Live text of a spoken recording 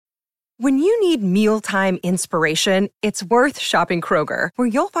When you need mealtime inspiration, it's worth shopping Kroger, where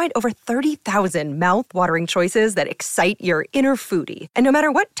you'll find over 30,000 mouth-watering choices that excite your inner foodie. And no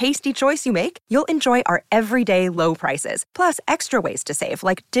matter what tasty choice you make, you'll enjoy our everyday low prices, plus extra ways to save,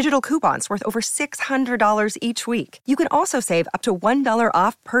 like digital coupons worth over $600 each week. You can also save up to $1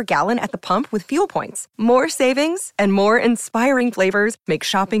 off per gallon at the pump with fuel points. More savings and more inspiring flavors make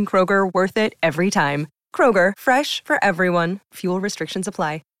shopping Kroger worth it every time. Kroger, fresh for everyone. Fuel restrictions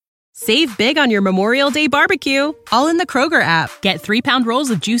apply. Save big on your Memorial Day barbecue, all in the Kroger app. Get 3-pound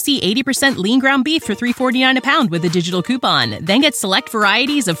rolls of juicy 80% lean ground beef for $3.49 a pound with a digital coupon. Then get select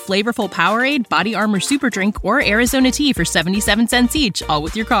varieties of flavorful Powerade, Body Armor Super Drink, or Arizona tea for 77 cents each, all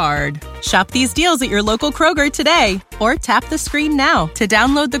with your card. Shop these deals at your local Kroger today, or tap the screen now to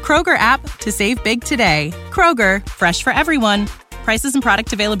download the Kroger app to save big today. Kroger, fresh for everyone. Prices and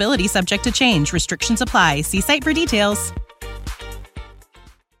product availability subject to change. Restrictions apply. See site for details.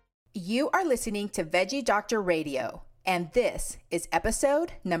 You are listening to Veggie Doctor Radio, and this is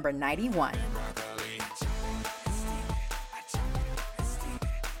episode number 91.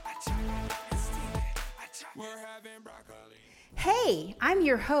 Hey, I'm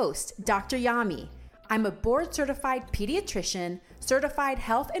your host, Dr. Yami. I'm a board-certified pediatrician, certified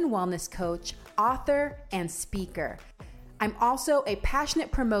health and wellness coach, author, and speaker. I'm also a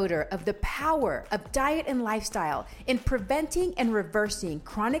passionate promoter of the power of diet and lifestyle in preventing and reversing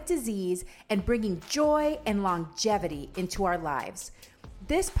chronic disease and bringing joy and longevity into our lives.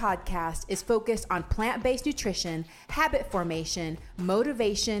 This podcast is focused on plant-based nutrition, habit formation,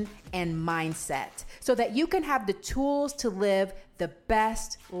 motivation, and mindset so that you can have the tools to live the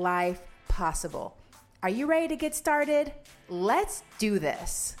best life possible. Are you ready to get started? Let's do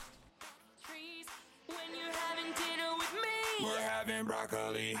this. We're having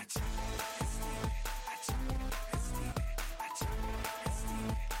broccoli.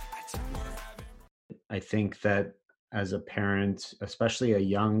 I think that as a parent, especially a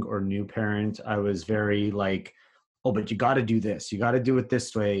young or new parent, I was very like, oh, but you got to do this. You got to do it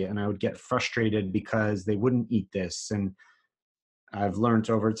this way. And I would get frustrated because they wouldn't eat this. And I've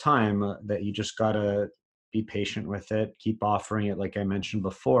learned over time that you just got to be patient with it, keep offering it, like I mentioned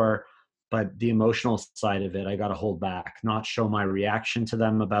before. But the emotional side of it, I got to hold back, not show my reaction to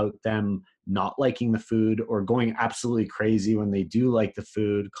them about them not liking the food or going absolutely crazy when they do like the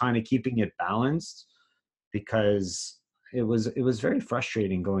food, kind of keeping it balanced, because it was very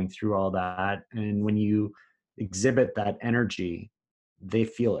frustrating going through all that. And when you exhibit that energy, they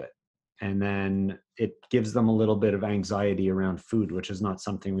feel it. And then it gives them a little bit of anxiety around food, which is not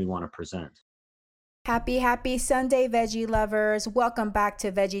something we want to present. Happy Sunday, veggie lovers. Welcome back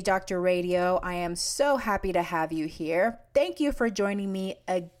to Veggie Doctor Radio. I am so happy to have you here. Thank you for joining me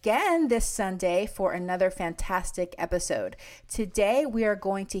again this Sunday for another fantastic episode. Today, we are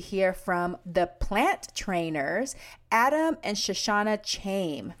going to hear from the plant trainers, Adam and Shoshana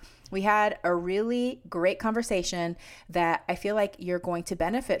Chaim. We had a really great conversation that I feel like you're going to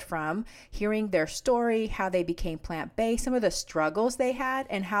benefit from, hearing their story, how they became plant-based, some of the struggles they had,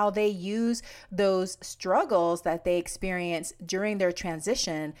 and how they use those struggles that they experienced during their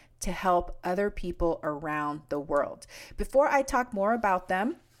transition to help other people around the world. Before I talk more about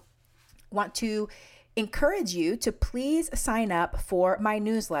them, I want to encourage you to please sign up for my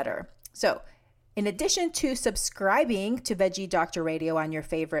newsletter. So, in addition to subscribing to Veggie Doctor Radio on your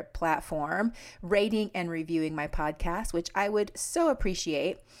favorite platform, rating and reviewing my podcast, which I would so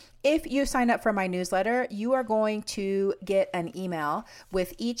appreciate, if you sign up for my newsletter, you are going to get an email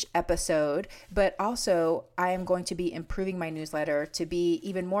with each episode, but also I am going to be improving my newsletter to be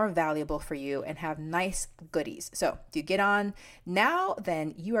even more valuable for you and have nice goodies. So if you get on now,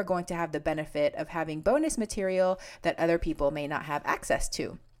 then you are going to have the benefit of having bonus material that other people may not have access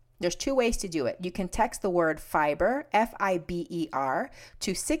to. There's two ways to do it. You can text the word fiber, F-I-B-E-R,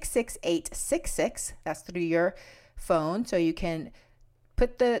 to 66866. That's through your phone. So you can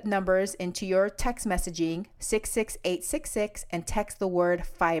put the numbers into your text messaging, 66866, and text the word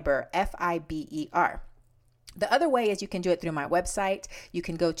fiber, F-I-B-E-R. The other way is you can do it through my website. You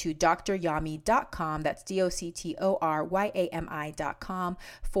can go to dryomi.com. That's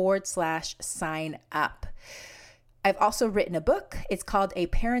doctoryami.com/sign up. I've also written a book. It's called A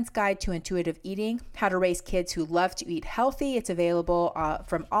Parent's Guide to Intuitive Eating, How to Raise Kids Who Love to Eat Healthy. It's available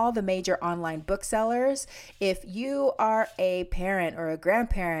from all the major online booksellers. If you are a parent or a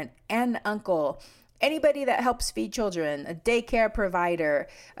grandparent, an uncle, anybody that helps feed children, a daycare provider,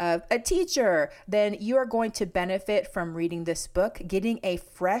 a teacher, then you are going to benefit from reading this book, getting a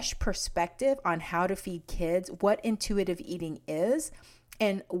fresh perspective on how to feed kids, what intuitive eating is,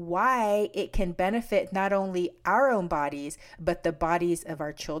 and why it can benefit not only our own bodies, but the bodies of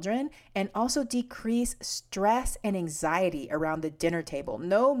our children, and also decrease stress and anxiety around the dinner table.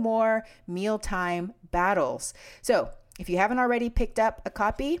 No more mealtime battles. So if you haven't already picked up a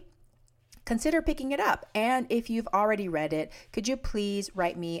copy, consider picking it up. And if you've already read it, could you please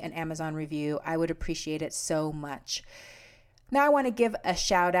write me an Amazon review? I would appreciate it so much. Now I want to give a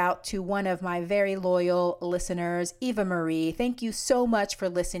shout out to one of my very loyal listeners, Eva Marie. Thank you so much for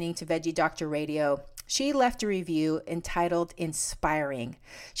listening to Veggie Doctor Radio. She left a review entitled Inspiring.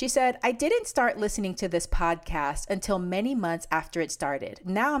 She said, I didn't start listening to this podcast until many months after it started.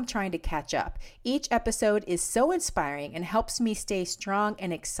 Now I'm trying to catch up. Each episode is so inspiring and helps me stay strong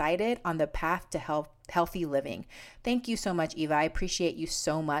and excited on the path to healthy living. Thank you so much, Eva. I appreciate you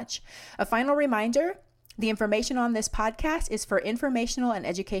so much. A final reminder, the information on this podcast is for informational and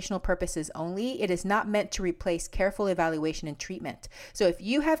educational purposes only. It is not meant to replace careful evaluation and treatment. So if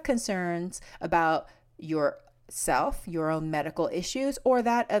you have concerns about yourself, your own medical issues, or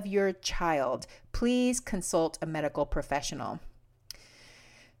that of your child, please consult a medical professional.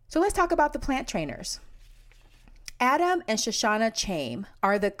 So let's talk about the plant trainers. Adam and Shoshana Chaim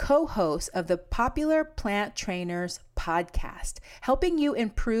are the co-hosts of the popular Plant Trainers podcast, helping you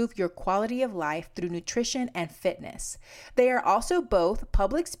improve your quality of life through nutrition and fitness. They are also both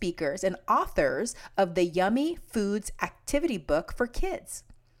public speakers and authors of the Yummy Foods activity book for kids.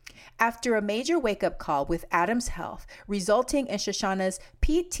 After a major wake-up call with Adam's health, resulting in Shoshana's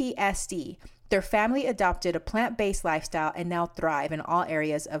PTSD, their family adopted a plant-based lifestyle and now thrive in all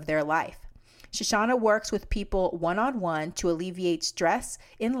areas of their life. Shoshana works with people one-on-one to alleviate stress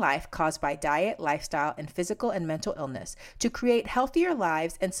in life caused by diet, lifestyle, and physical and mental illness to create healthier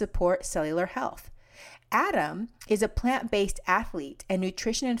lives and support cellular health. Adam is a plant-based athlete and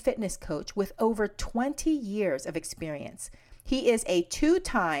nutrition and fitness coach with over 20 years of experience. He is a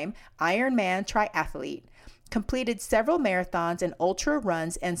 2-time Ironman triathlete, completed several marathons and ultra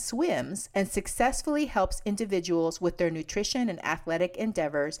runs and swims, and successfully helps individuals with their nutrition and athletic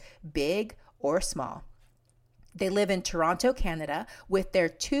endeavors, big or small. They live in Toronto, Canada, with their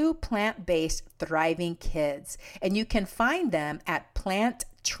 2 plant-based thriving kids, and you can find them at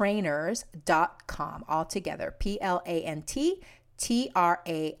planttrainers.com, all together,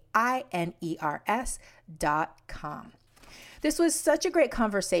 planttrainers.com. This was such a great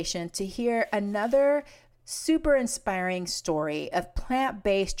conversation to hear another super inspiring story of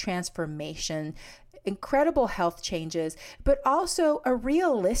plant-based transformation, incredible health changes, but also a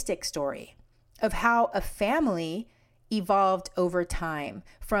realistic story of how a family evolved over time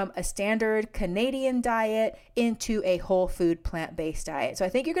from a standard Canadian diet into a whole food plant-based diet. So I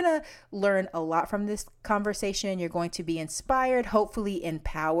think you're going to learn a lot from this conversation. You're going to be inspired, hopefully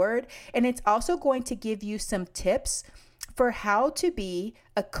empowered, and it's also going to give you some tips for how to be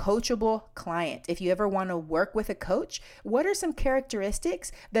a coachable client. If you ever want to work with a coach, what are some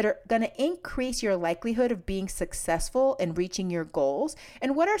characteristics that are going to increase your likelihood of being successful in reaching your goals?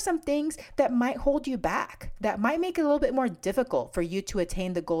 And what are some things that might hold you back, that might make it a little bit more difficult for you to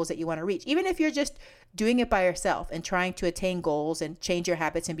attain the goals that you want to reach? Even if you're just doing it by yourself and trying to attain goals and change your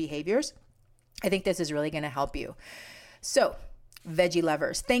habits and behaviors, I think this is really going to help you. So, Veggie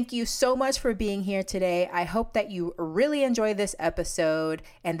lovers, thank you so much for being here today. I hope that you really enjoy this episode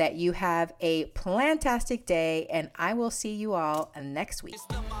and that you have a plantastic day, and I will see you all next week.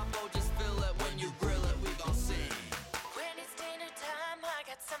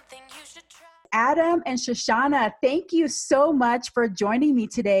 Adam and Shoshana, thank you so much for joining me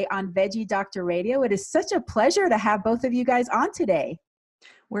today on Veggie Doctor Radio. It is such a pleasure to have both of you guys on today.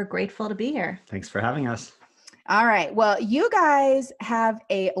 We're grateful to be here. Thanks for having us. All right. Well, you guys have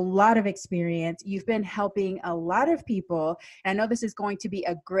a lot of experience. You've been helping a lot of people. And I know this is going to be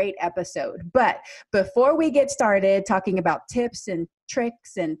a great episode. But before we get started talking about tips and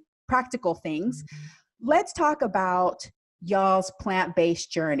tricks and practical things, let's talk about y'all's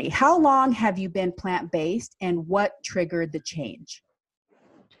plant-based journey. How long have you been plant-based, and what triggered the change?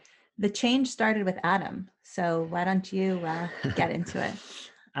 The change started with Adam. So why don't you get into it?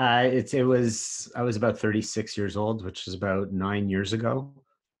 I was about 36 years old, which is about 9 years ago.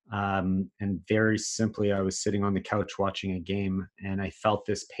 And very simply, I was sitting on the couch watching a game, and I felt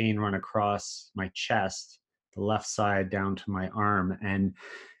this pain run across my chest, the left side down to my arm. And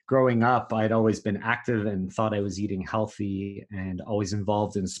growing up, I'd always been active and thought I was eating healthy and always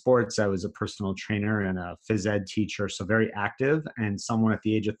involved in sports. I was a personal trainer and a phys ed teacher, so very active. And someone at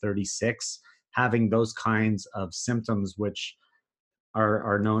the age of 36 having those kinds of symptoms, which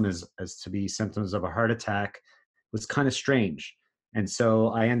are known as to be symptoms of a heart attack, was kind of strange. And so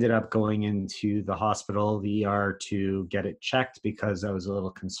I ended up going into the hospital, the ER, to get it checked because I was a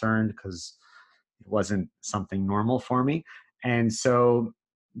little concerned because it wasn't something normal for me. And so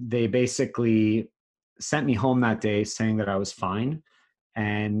they basically sent me home that day saying that I was fine.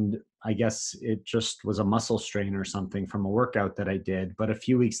 And I guess it just was a muscle strain or something from a workout that I did. But a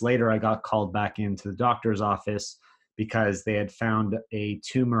few weeks later, I got called back into the doctor's office because they had found a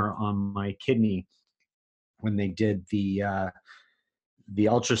tumor on my kidney when they did the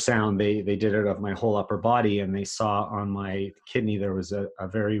ultrasound. They did it of my whole upper body, and they saw on my kidney there was a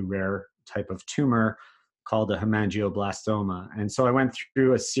very rare type of tumor called a hemangioblastoma. And so I went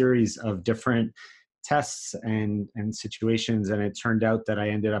through a series of different tests and situations, and it turned out that I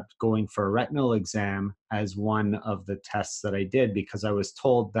ended up going for a retinal exam as one of the tests that I did, because I was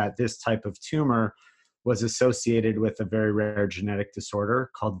told that this type of tumor was associated with a very rare genetic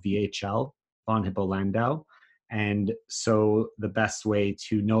disorder called VHL, von Hippel-Lindau. And so the best way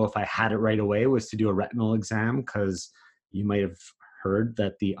to know if I had it right away was to do a retinal exam, because you might have heard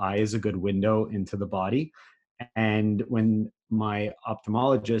that the eye is a good window into the body. And when my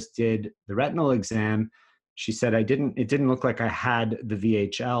ophthalmologist did the retinal exam, she said it didn't look like I had the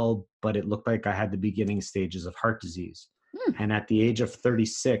VHL, but it looked like I had the beginning stages of heart disease. And at the age of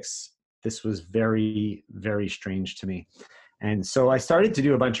 36, this was very, very strange to me. And so I started to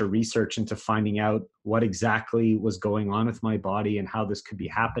do a bunch of research into finding out what exactly was going on with my body and how this could be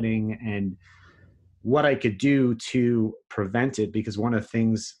happening and what I could do to prevent it. Because one of the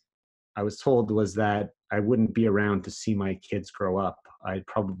things I was told was that I wouldn't be around to see my kids grow up. I'd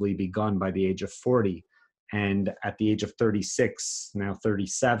probably be gone by the age of 40. And at the age of 36, now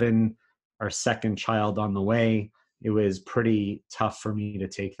 37, our second child on the way, it was pretty tough for me to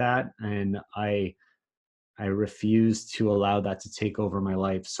take that. And I refused to allow that to take over my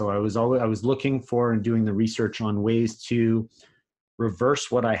life. So I was looking for and doing the research on ways to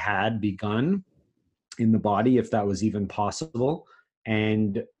reverse what I had begun in the body, if that was even possible,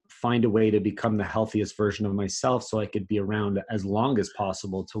 and find a way to become the healthiest version of myself so I could be around as long as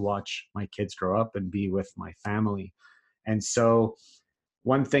possible to watch my kids grow up and be with my family. And so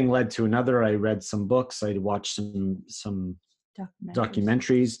one thing led to another. I read some books, I watched some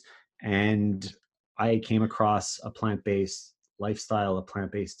documentaries, and I came across a plant-based lifestyle, a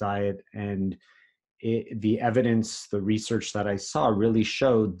plant-based diet, and the evidence, the research that I saw really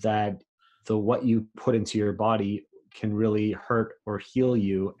showed that what you put into your body can really hurt or heal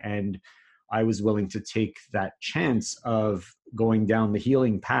you. And I was willing to take that chance of going down the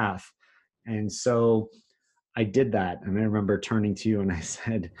healing path. And so I did that. And I remember turning to you and I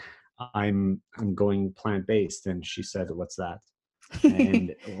said, I'm going plant-based. And she said, what's that?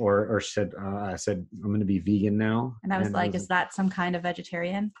 And or said I said, I'm going to be vegan now. And I was like, is that some kind of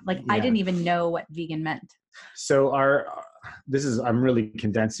vegetarian? Like, yeah. I didn't even know what vegan meant. So I'm really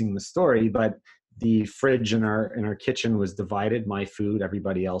condensing the story, but the fridge in our kitchen was divided, my food,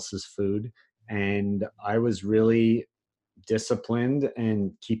 everybody else's food. And I was really disciplined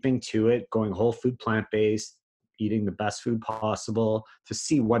and keeping to it, going whole food, plant-based, eating the best food possible to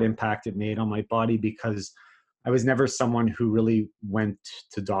see what impact it made on my body, because I was never someone who really went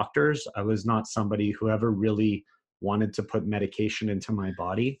to doctors. I was not somebody who ever really wanted to put medication into my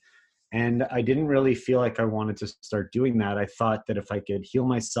body. And I didn't really feel like I wanted to start doing that. I thought that if I could heal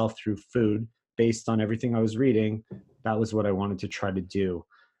myself through food based on everything I was reading, that was what I wanted to try to do.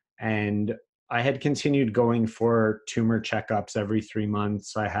 And I had continued going for tumor checkups every 3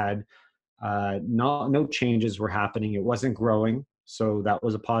 months. I had no changes were happening. It wasn't growing. So that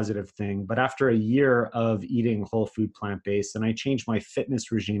was a positive thing. But after a year of eating whole food plant-based, and I changed my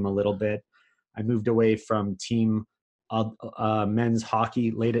fitness regime a little bit, I moved away from team men's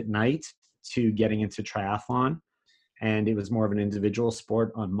hockey late at night to getting into triathlon. And it was more of an individual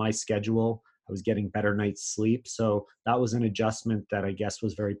sport on my schedule. I was getting better night's sleep. So that was an adjustment that I guess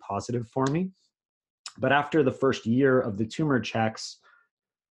was very positive for me. But after the first year of the tumor checks,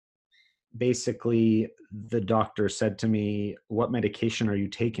 basically the doctor said to me, what medication are you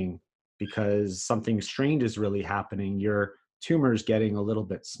taking? Because something strange is really happening. Your tumor's getting a little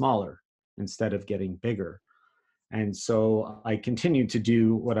bit smaller instead of getting bigger. And so I continued to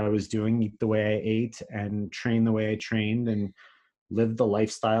do what I was doing, eat the way I ate and train the way I trained and live the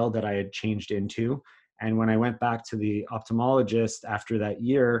lifestyle that I had changed into. And when I went back to the ophthalmologist after that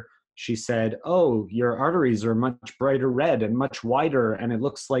year, she said, oh, your arteries are much brighter red and much wider, and it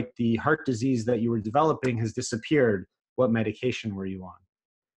looks like the heart disease that you were developing has disappeared. What medication were you on?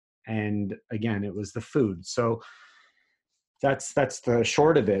 And again, it was the food. So that's the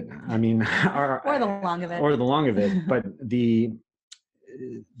short of it. I mean, or the long of it. Or the long of it. But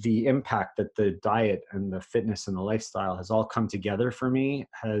the impact that the diet and the fitness and the lifestyle has all come together for me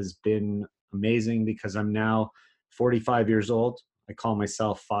has been amazing, because I'm now 45 years old. I call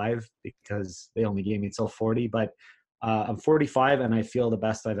myself 5 because they only gave me till 40, but I'm 45 and I feel the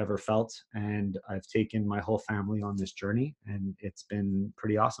best I've ever felt. And I've taken my whole family on this journey, and it's been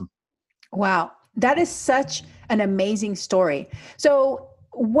pretty awesome. Wow. That is such an amazing story. So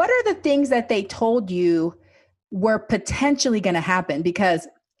what are the things that they told you were potentially going to happen? Because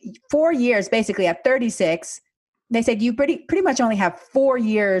 4 years, basically at 36, they said you pretty much only have 4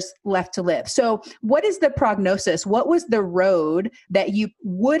 years left to live. So what is the prognosis? What was the road that you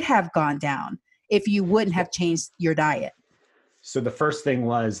would have gone down if you wouldn't have changed your diet? So the first thing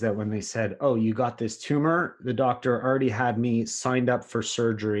was that when they said, oh, you got this tumor, the doctor already had me signed up for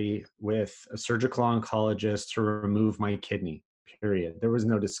surgery with a surgical oncologist to remove my kidney, period. There was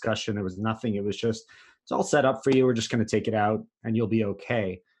no discussion. There was nothing. It was just, it's all set up for you. We're just going to take it out and you'll be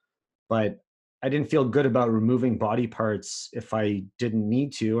okay. But I didn't feel good about removing body parts if I didn't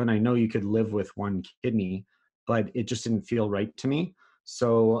need to. And I know you could live with one kidney, but it just didn't feel right to me.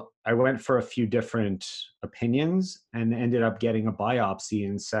 So I went for a few different opinions and ended up getting a biopsy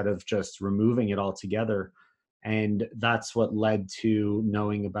instead of just removing it altogether. And that's what led to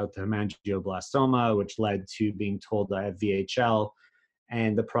knowing about the hemangioblastoma, which led to being told I have VHL.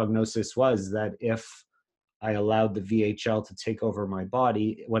 And the prognosis was that if I allowed the VHL to take over my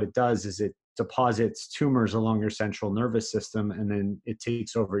body, what it does is it deposits tumors along your central nervous system, and then it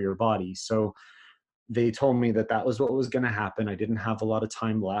takes over your body. So they told me that that was what was going to happen. I didn't have a lot of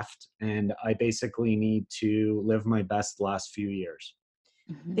time left, and I basically need to live my best last few years.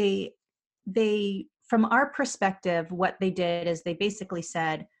 They, from our perspective, what they did is they basically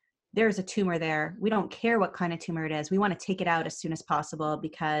said, there's a tumor there. We don't care what kind of tumor it is. We want to take it out as soon as possible,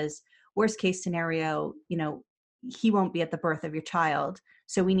 because worst case scenario, he won't be at the birth of your child.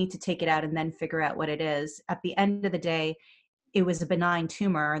 So we need to take it out and then figure out what it is. At the end of the day, it was a benign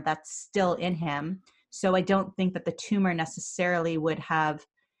tumor that's still in him. So I don't think that the tumor necessarily would have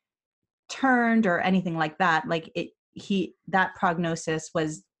turned or anything like that. Like that prognosis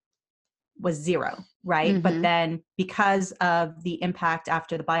was 0, right? Mm-hmm. But then because of the impact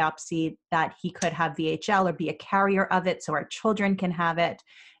after the biopsy that he could have VHL or be a carrier of it, so our children can have it,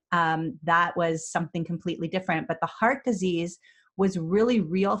 that was something completely different. But the heart disease was really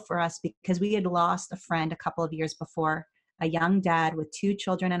real for us because we had lost a friend a couple of years before, a young dad with 2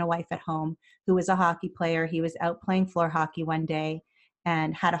 children and a wife at home who was a hockey player. He was out playing floor hockey one day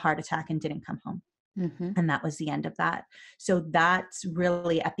and had a heart attack and didn't come home. Mm-hmm. And that was the end of that. So that's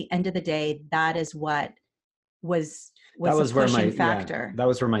really, at the end of the day, that is what was that was a where pushing factor. Yeah, that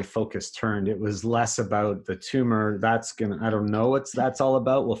was where my focus turned. It was less about the tumor. I don't know what that's all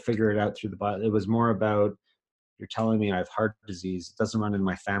about. We'll figure it out through the body. It was more about, you're telling me I have heart disease. It doesn't run in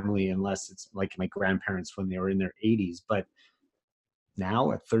my family unless it's like my grandparents when they were in their 80s. But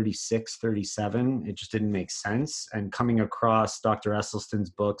now at 36, 37, it just didn't make sense. And coming across Dr. Esselstyn's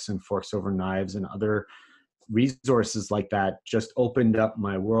books and Forks Over Knives and other resources like that just opened up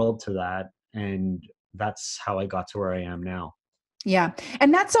my world to that. And that's how I got to where I am now. Yeah.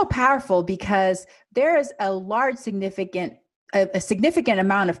 And that's so powerful because there is a significant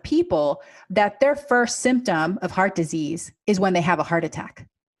amount of people that their first symptom of heart disease is when they have a heart attack.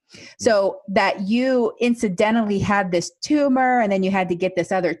 So that you incidentally had this tumor and then you had to get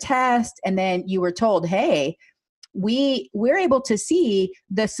this other test. And then you were told, hey, we're able to see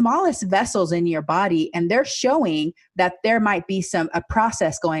the smallest vessels in your body. And they're showing that there might be a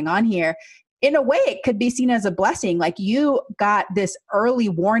process going on here. In a way, it could be seen as a blessing. Like you got this early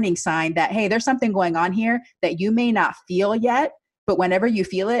warning sign that, hey, there's something going on here that you may not feel yet, but whenever you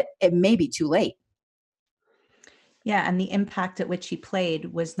feel it, it may be too late. Yeah. And the impact at which he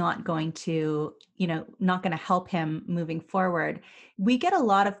played was not going to, not going to help him moving forward. We get a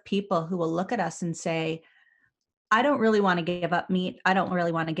lot of people who will look at us and say, I don't really want to give up meat. I don't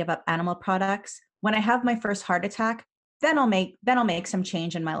really want to give up animal products. When I have my first heart attack, then I'll make some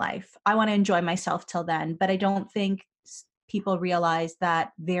change in my life. I want to enjoy myself till then. But I don't think people realize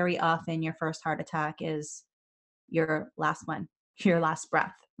that very often your first heart attack is your last one, your last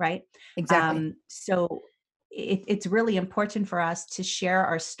breath, right? Exactly. So it's really important for us to share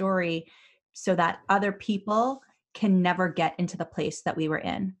our story so that other people can never get into the place that we were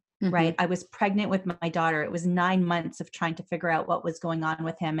in. Mm-hmm. Right. I was pregnant with my daughter. It was 9 months of trying to figure out what was going on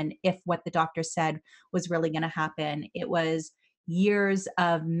with him and if what the doctor said was really going to happen. It was years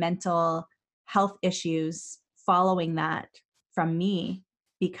of mental health issues following that from me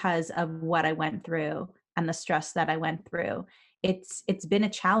because of what I went through and the stress that I went through. It's been a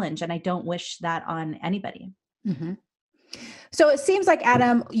challenge and I don't wish that on anybody. Mm-hmm. So it seems like,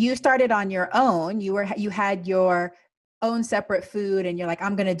 Adam, you started on your own. You had your own separate food and you're like,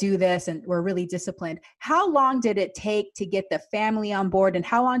 I'm going to do this. And we're really disciplined. How long did it take to get the family on board? And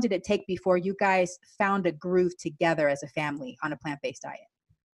how long did it take before you guys found a groove together as a family on a plant-based diet?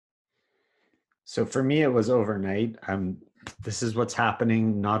 So for me, it was overnight. This is what's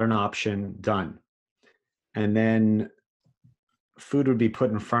happening, not an option, done. And then food would be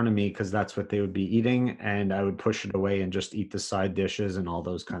put in front of me because that's what they would be eating, and I would push it away and just eat the side dishes and all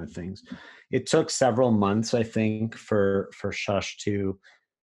those kind of things. It took several months, I think, for Shush to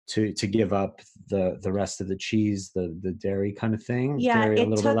give up the rest of the cheese, the dairy kind of thing. Yeah, dairy a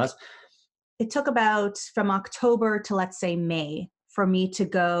little bit less. It took about from October to, let's say, May for me to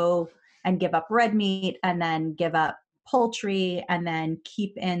go and give up red meat and then give up poultry and then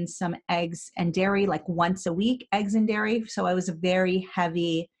keep in some eggs and dairy, like once a week, eggs and dairy. So I was a very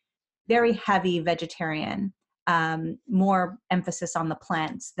heavy vegetarian, more emphasis on the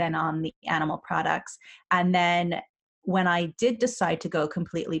plants than on the animal products. And then when I did decide to go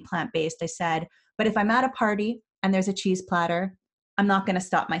completely plant-based, I said, but if I'm at a party and there's a cheese platter, I'm not going to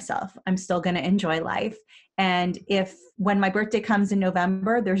stop myself. I'm still going to enjoy life. And when my birthday comes in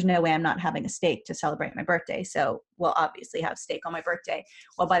November, there's no way I'm not having a steak to celebrate my birthday. So we'll obviously have steak on my birthday.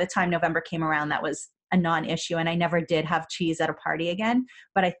 Well, by the time November came around, that was a non-issue. And I never did have cheese at a party again.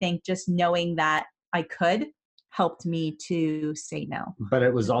 But I think just knowing that I could helped me to say no. But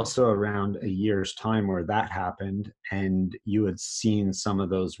it was also around a year's time where that happened, and you had seen some of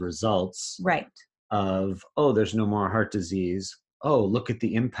those results. Right. Of, oh, there's no more heart disease. Oh, look at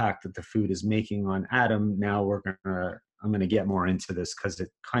the impact that the food is making on Adam. Now I'm gonna get more into this because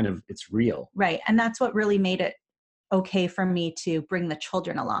it's real. Right. And that's what really made it okay for me to bring the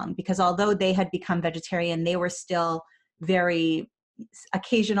children along, because although they had become vegetarian, they were still very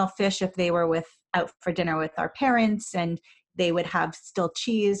occasional fish if they were out for dinner with our parents, and they would have still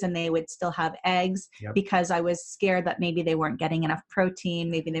cheese and they would still have eggs. Yep. Because I was scared that maybe they weren't getting enough protein,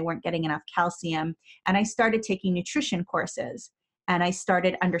 maybe they weren't getting enough calcium. And I started taking nutrition courses, and I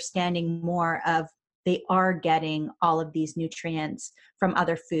started understanding more of they are getting all of these nutrients from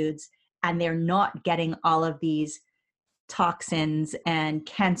other foods, and they're not getting all of these toxins and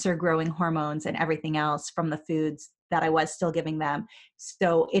cancer growing hormones and everything else from the foods that I was still giving them.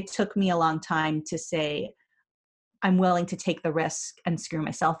 So it took me a long time to say, I'm willing to take the risk and screw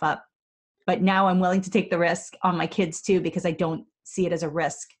myself up. But now I'm willing to take the risk on my kids too, because I don't see it as a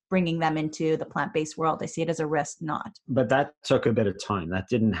risk bringing them into the plant-based world. I see it as a risk not. But that took a bit of time. That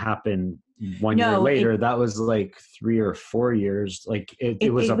didn't happen one year later. That was like 3 or 4 years. Like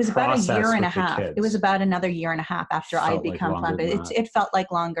it was about a year and a half. It was about another year and a half after I'd become plant-based. It felt like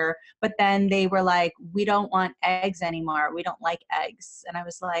longer. But then they were like, we don't want eggs anymore. We don't like eggs. And I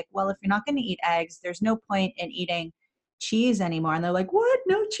was like, well, if you're not going to eat eggs, there's no point in eating cheese anymore. And they're like, what?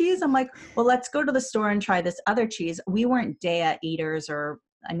 No cheese? I'm like, well, let's go to the store and try this other cheese. We weren't Daiya eaters,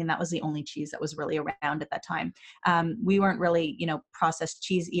 that was the only cheese that was really around at that time. We weren't really, processed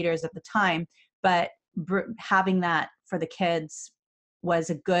cheese eaters at the time, but having that for the kids was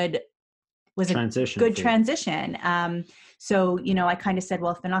a good transition. So, I kind of said,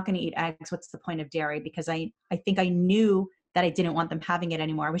 well, if they're not going to eat eggs, what's the point of dairy? Because I think I knew that I didn't want them having it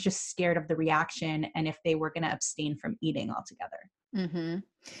anymore. I was just scared of the reaction and if they were going to abstain from eating altogether. Mm-hmm.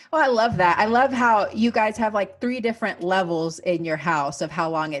 Well, I love that. I love how you guys have like 3 different levels in your house of how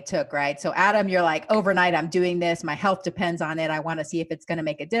long it took, right? So Adam, you're like, overnight, I'm doing this. My health depends on it. I want to see if it's going to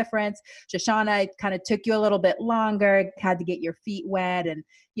make a difference. Shoshana, it kind of took you a little bit longer, had to get your feet wet and,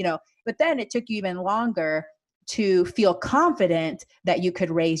 but then it took you even longer to feel confident that you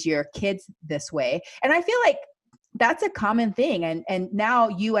could raise your kids this way. And I feel like that's a common thing. And now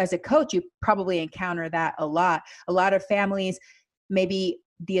you as a coach, you probably encounter that a lot. A lot of families, maybe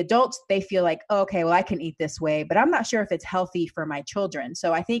the adults, they feel like, oh, okay, well, I can eat this way, but I'm not sure if it's healthy for my children.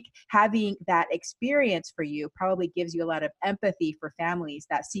 So I think having that experience for you probably gives you a lot of empathy for families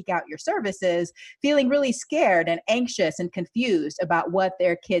that seek out your services, feeling really scared and anxious and confused about what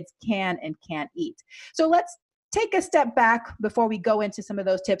their kids can and can't eat. So let's take a step back before we go into some of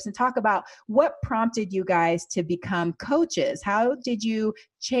those tips and talk about what prompted you guys to become coaches. How did you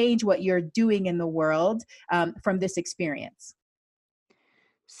change what you're doing in the world from this experience?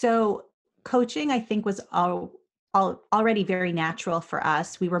 So coaching, I think, was already very natural for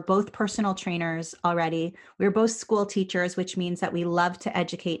us. We were both personal trainers already. We were both school teachers, which means that we love to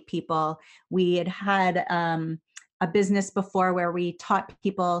educate people. We had a business before where we taught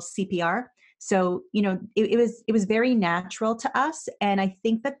people CPR. So, it was very natural to us. And I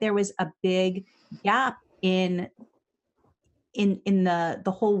think that there was a big gap in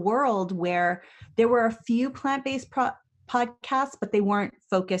the whole world where there were a few plant-based podcasts, but they weren't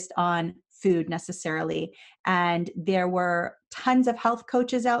focused on food necessarily. And there were tons of health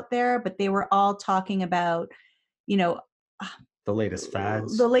coaches out there, but they were all talking about, you know, the latest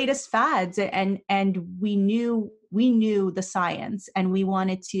fads. And we knew the science, and we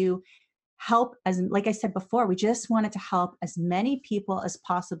wanted to help, as like I said before, we just wanted to help as many people as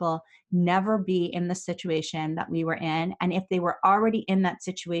possible never be in the situation that we were in. And if they were already in that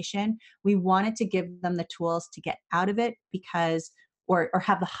situation, we wanted to give them the tools to get out of it, because or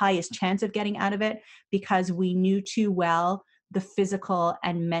have the highest chance of getting out of it, because we knew too well the physical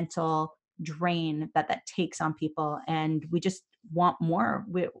and mental drain that takes on people. And we just want more.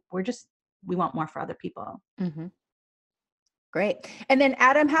 We want more for other people. Mm-hmm. Great. And then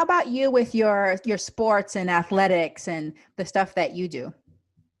Adam, how about you with your sports and athletics and the stuff that you do?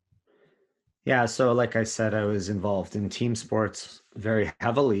 Yeah. So like I said, I was involved in team sports very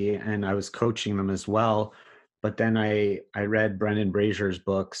heavily, and I was coaching them as well. But then I read Brendan Brazier's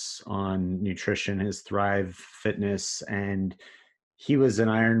books on nutrition, his Thrive Fitness, and he was an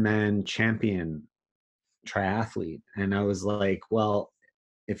Ironman champion triathlete. And I was like, well,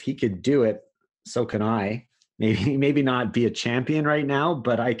 if he could do it, so can I. Maybe not be a champion right now,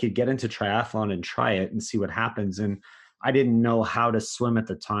 but I could get into triathlon and try it and see what happens. And I didn't know how to swim at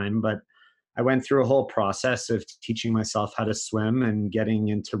the time, but I went through a whole process of teaching myself how to swim and getting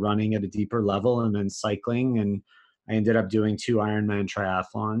into running at a deeper level, and then cycling. And I ended up doing 2 Ironman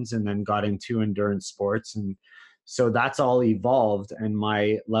triathlons, and then got into endurance sports. And so that's all evolved. And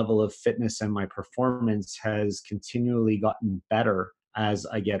my level of fitness and my performance has continually gotten better as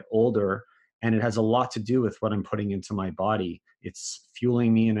I get older. And it has a lot to do with what I'm putting into my body. It's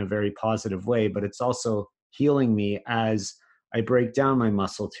fueling me in a very positive way, but it's also healing me as I break down my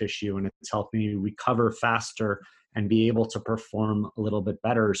muscle tissue, and it's helping me recover faster and be able to perform a little bit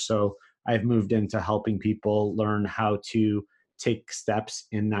better. So I've moved into helping people learn how to take steps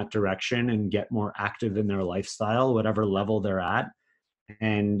in that direction and get more active in their lifestyle, whatever level they're at.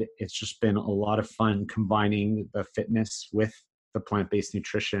 And it's just been a lot of fun combining the fitness with the plant-based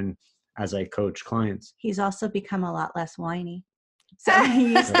nutrition as I coach clients. He's also become a lot less whiny. So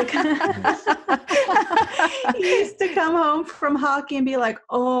he used to come home from hockey and be like,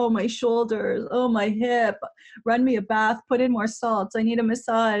 oh, my shoulders, oh, my hip, run me a bath, put in more salts, I need a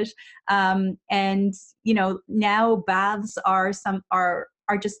massage. And, you know, now baths are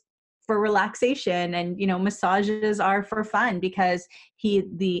just for relaxation, and, you know, massages are for fun, because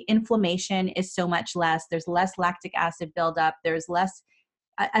the inflammation is so much less. There's less lactic acid buildup. There's less,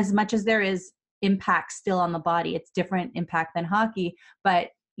 as much as there is impact still on the body, it's different impact than hockey. But,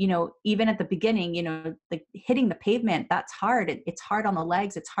 you know, even at the beginning, you know, like hitting the pavement, that's hard. It's hard on the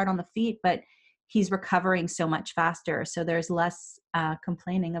legs, it's hard on the feet, but he's recovering so much faster. So there's less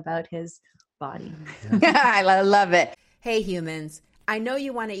complaining about his body. I love it. Hey, humans, I know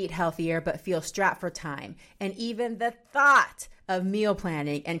you want to eat healthier, but feel strapped for time. And even the thought of meal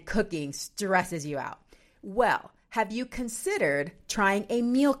planning and cooking stresses you out. Well, have you considered trying a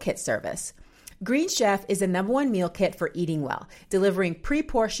meal kit service? Green Chef is the #1 meal kit for eating well, delivering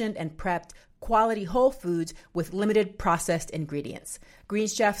pre-portioned and prepped quality whole foods with limited processed ingredients. Green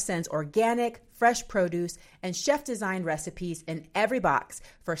Chef sends organic, fresh produce, and chef-designed recipes in every box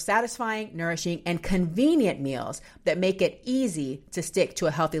for satisfying, nourishing, and convenient meals that make it easy to stick to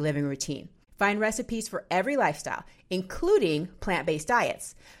a healthy living routine. Find recipes for every lifestyle, including plant-based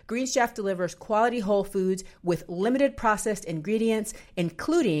diets. Green Chef delivers quality whole foods with limited processed ingredients,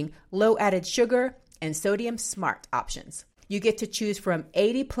 including low added sugar and sodium smart options. You get to choose from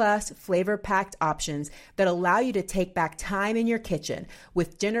 80+ flavor-packed options that allow you to take back time in your kitchen,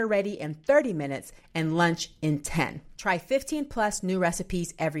 with dinner ready in 30 minutes and lunch in 10. Try 15+ new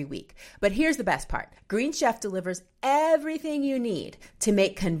recipes every week. But here's the best part. Green Chef delivers everything you need to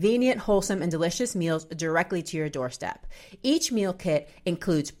make convenient, wholesome, and delicious meals directly to your doorstep. Each meal kit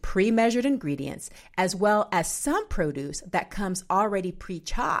includes pre-measured ingredients, as well as some produce that comes already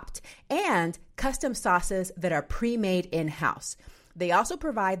pre-chopped, and custom sauces that are pre-made in-house. They also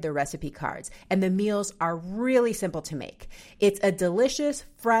provide the recipe cards, and the meals are really simple to make. It's a delicious,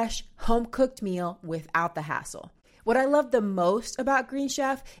 fresh, home-cooked meal without the hassle. What I love the most about Green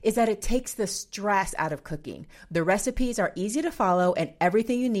Chef is that it takes the stress out of cooking. The recipes are easy to follow, and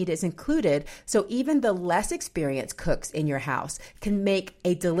everything you need is included, so even the less experienced cooks in your house can make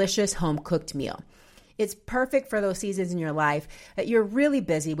a delicious home-cooked meal. It's perfect for those seasons in your life that you're really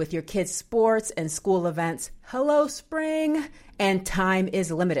busy with your kids' sports and school events. Hello, spring! And time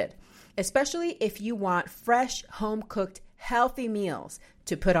is limited, especially if you want fresh, home-cooked, healthy meals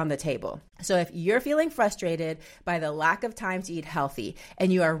to put on the table. So if you're feeling frustrated by the lack of time to eat healthy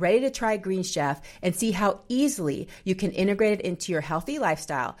and you are ready to try Green Chef and see how easily you can integrate it into your healthy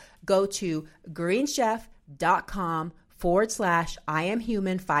lifestyle, go to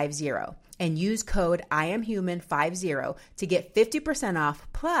greenchef.com/IamHuman50 and use code IamHuman50 to get 50% off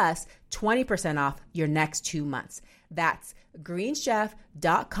plus 20% off your next 2 months. That's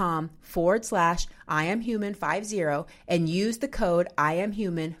greenchef.com/IamHuman50 and use the code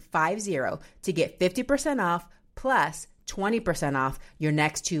IamHuman50 to get 50% off plus 20% off your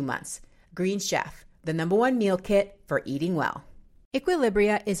next 2 months. Green Chef, the #1 meal kit for eating well.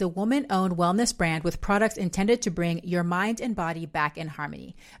 Equilibria is a woman-owned wellness brand with products intended to bring your mind and body back in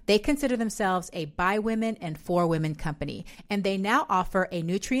harmony. They consider themselves a by women and for women company, and they now offer a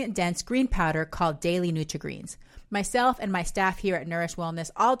nutrient-dense green powder called Daily Nutri-Greens. Myself and my staff here at Nourish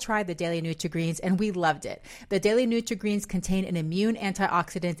Wellness all tried the Daily Nutri-Greens and we loved it. The Daily Nutri-Greens contain an immune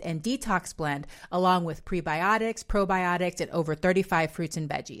antioxidant and detox blend along with prebiotics, probiotics, and over 35 fruits and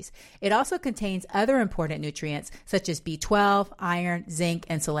veggies. It also contains other important nutrients such as B12, iron, zinc,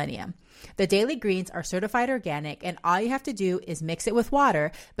 and selenium. The Daily Greens are certified organic and all you have to do is mix it with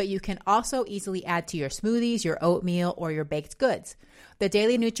water, but you can also easily add to your smoothies, your oatmeal, or your baked goods. The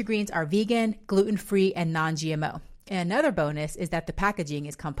Daily Nutri-Greens are vegan, gluten-free, and non-GMO. And another bonus is that the packaging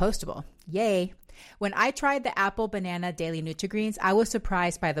is compostable. Yay! When I tried the apple banana Daily Nutri-Greens, I was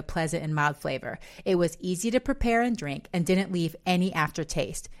surprised by the pleasant and mild flavor. It was easy to prepare and drink and didn't leave any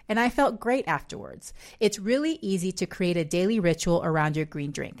aftertaste. And I felt great afterwards. It's really easy to create a daily ritual around your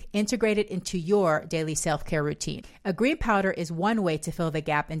green drink. Integrate it into your daily self-care routine. A green powder is one way to fill the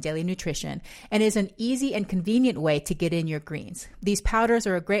gap in daily nutrition and is an easy and convenient way to get in your greens. These powders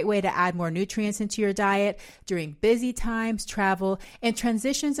are a great way to add more nutrients into your diet during busy times, travel, and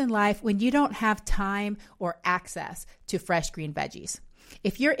transitions in life when you don't have time or access to fresh green veggies.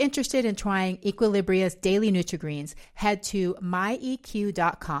 If you're interested in trying Equilibria's Daily Nutri-Greens, head to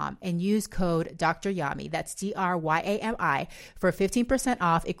myeq.com and use code Dr. Yami, that's DRYAMI, for 15%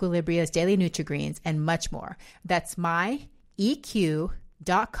 off Equilibria's Daily Nutri-Greens and much more. That's myeq.com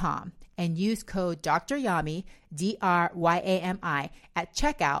and use code Dr. Yami, DRYAMI, at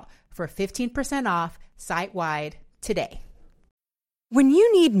checkout for 15% off site-wide today. When you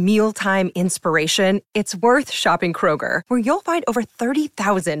need mealtime inspiration, it's worth shopping Kroger, where you'll find over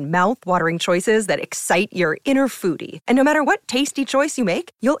 30,000 mouth-watering choices that excite your inner foodie. And no matter what tasty choice you make,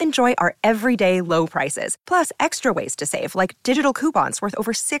 you'll enjoy our everyday low prices, plus extra ways to save, like digital coupons worth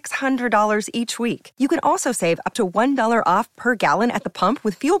over $600 each week. You can also save up to $1 off per gallon at the pump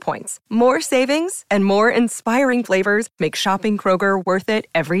with fuel points. More savings and more inspiring flavors make shopping Kroger worth it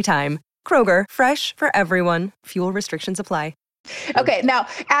every time. Kroger, fresh for everyone. Fuel restrictions apply. Okay, now,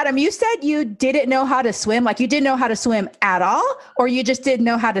 Adam, you said you didn't know how to swim. Like you didn't know how to swim at all, or you just didn't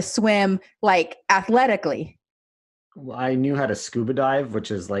know how to swim like athletically? Well, I knew how to scuba dive, which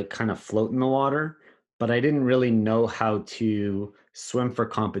is like kind of float in the water, but I didn't really know how to swim for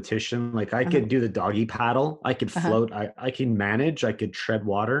competition. Like I could do the doggy paddle, I could float, I can manage, I could tread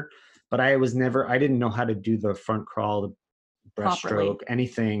water, but I didn't know how to do the front crawl, the breaststroke,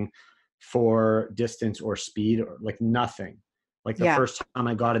 anything for distance or speed, or like nothing. Like the first time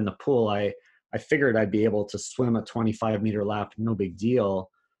I got in the pool, I figured I'd be able to swim a 25-meter lap, no big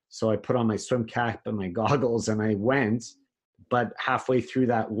deal. So I put on my swim cap and my goggles and I went, but halfway through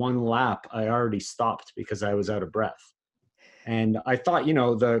that one lap, I already stopped because I was out of breath. And I thought,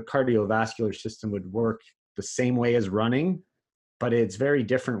 the cardiovascular system would work the same way as running, but it's very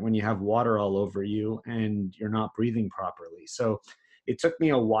different when you have water all over you and you're not breathing properly. So it took me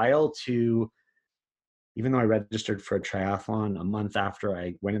a while to, even though I registered for a triathlon a month after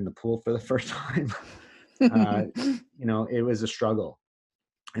I went in the pool for the first time, it was a struggle.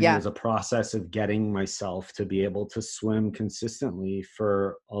 And it was a process of getting myself to be able to swim consistently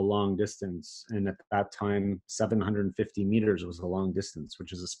for a long distance. And at that time, 750 meters was a long distance,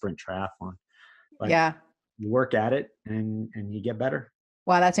 which is a sprint triathlon. But you work at it and you get better.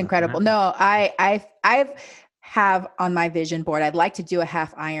 Wow, that's incredible. No, I've have on my vision board, I'd like to do a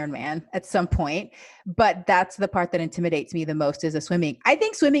half Ironman at some point, but that's the part that intimidates me the most is the swimming. I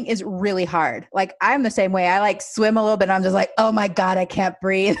think swimming is really hard. Like I'm the same way. I like swim a little bit. And I'm just like, oh my God, I can't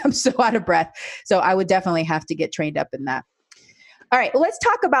breathe. I'm so out of breath. So I would definitely have to get trained up in that. All right, let's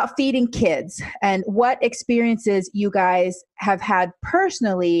talk about feeding kids and what experiences you guys have had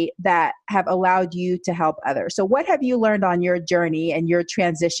personally that have allowed you to help others. So what have you learned on your journey and your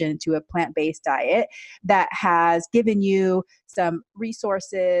transition to a plant-based diet that has given you some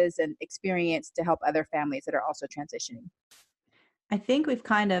resources and experience to help other families that are also transitioning? I think we've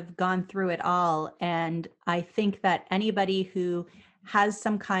kind of gone through it all. And I think that anybody who has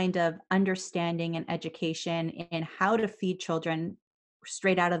some kind of understanding and education in how to feed children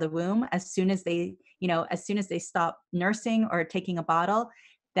straight out of the womb, as soon as they, as soon as they stop nursing or taking a bottle,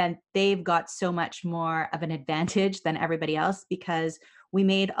 then they've got so much more of an advantage than everybody else, because we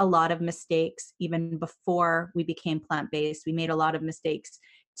made a lot of mistakes even before we became plant-based. We made a lot of mistakes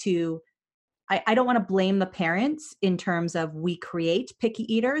to I don't want to blame the parents in terms of we create picky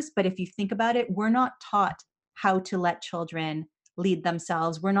eaters, but if you think about it, we're not taught how to let children lead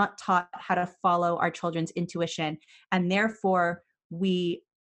themselves. We're not taught how to follow our children's intuition. And therefore, we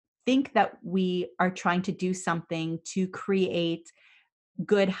think that we are trying to do something to create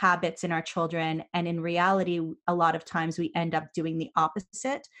good habits in our children. And in reality, a lot of times we end up doing the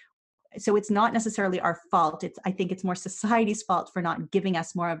opposite. So it's not necessarily our fault. I think it's more society's fault for not giving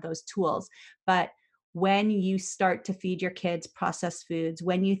us more of those tools. But when you start to feed your kids processed foods,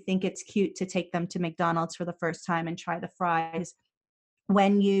 when you think it's cute to take them to McDonald's for the first time and try the fries,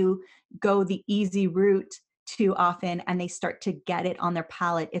 when you go the easy route too often and they start to get it on their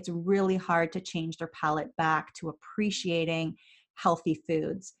palate, it's really hard to change their palate back to appreciating healthy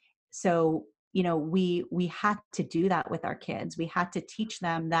foods. So, we had to do that with our kids. We had to teach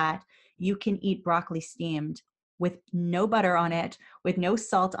them that you can eat broccoli steamed with no butter on it, with no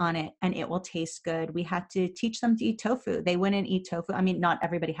salt on it, and it will taste good. We had to teach them to eat tofu. They wouldn't eat tofu. I mean, not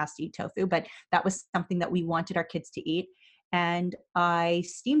everybody has to eat tofu, but that was something that we wanted our kids to eat. And I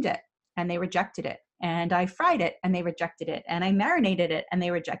steamed it and they rejected it. And I fried it and they rejected it. And I marinated it and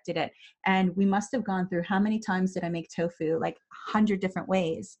they rejected it. And we must have gone through, how many times did I make tofu? Like 100 different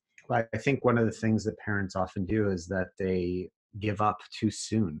ways. Well, I think one of the things that parents often do is that they give up too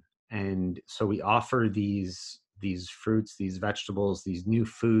soon. And so we offer these fruits, these vegetables, these new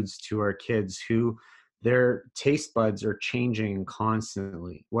foods to our kids who their taste buds are changing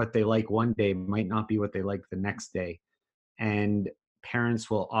constantly. What they like one day might not be what they like the next day. And parents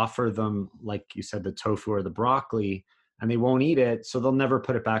will offer them, like you said, the tofu or the broccoli, and they won't eat it. So they'll never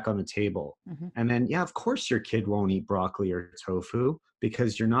put it back on the table. Mm-hmm. And then, yeah, of course your kid won't eat broccoli or tofu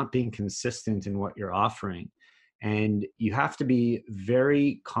because you're not being consistent in what you're offering. And you have to be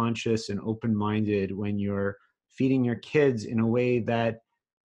very conscious and open-minded when you're feeding your kids in a way that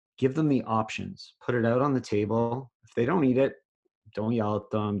give them the options, put it out on the table. If they don't eat it, don't yell at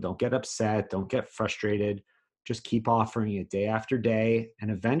them, don't get upset, don't get frustrated. Just keep offering it day after day.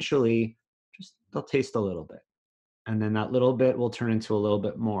 And eventually they'll taste a little bit. And then that little bit will turn into a little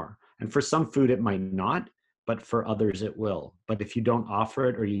bit more. And for some food, it might not, but for others it will. But if you don't offer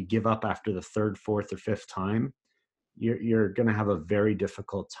it or you give up after the third, fourth, or fifth time, you're going to have a very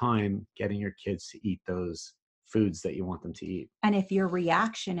difficult time getting your kids to eat those foods that you want them to eat. And if your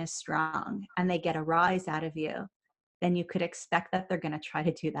reaction is strong and they get a rise out of you, then you could expect that they're going to try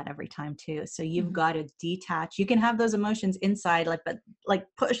to do that every time too. So you've got to detach. You can have those emotions inside, but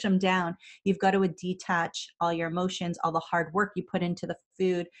push them down. You've got to detach all your emotions, all the hard work you put into the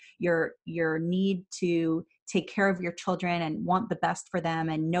food, your need to take care of your children and want the best for them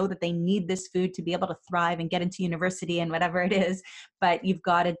and know that they need this food to be able to thrive and get into university and whatever it is. But you've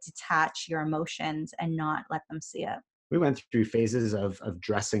got to detach your emotions and not let them see it. We went through phases of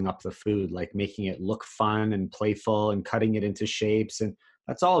dressing up the food, like making it look fun and playful and cutting it into shapes. And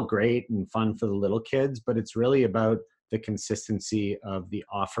that's all great and fun for the little kids, but it's really about the consistency of the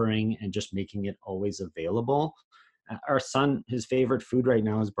offering and just making it always available. Our son, his favorite food right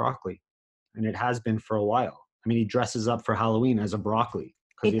now is broccoli, and it has been for a while. I mean, he dresses up for Halloween as a broccoli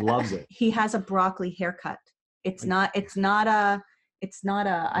because he loves it. He has a broccoli haircut. It's not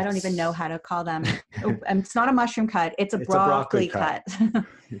a, I don't even know how to call them. It's not a mushroom cut. It's a broccoli cut.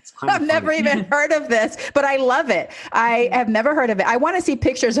 I've never even heard of this, but I love it. I have never heard of it. I want to see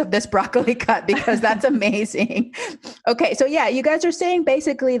pictures of this broccoli cut because that's amazing. Okay. So yeah, you guys are saying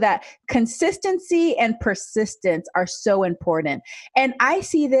basically that consistency and persistence are so important. And I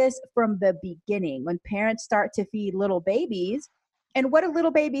see this from the beginning when parents start to feed little babies. And what do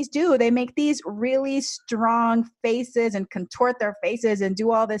little babies do? They make these really strong faces and contort their faces and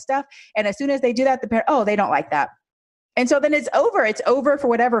do all this stuff. And as soon as they do that, the parent, they don't like that. And so then it's over. It's over for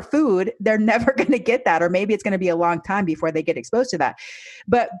whatever food. They're never going to get that. Or maybe it's going to be a long time before they get exposed to that.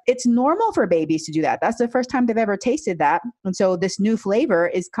 But it's normal for babies to do that. That's the first time they've ever tasted that. And so this new flavor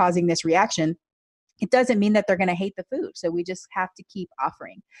is causing this reaction. It doesn't mean that they're going to hate the food. So we just have to keep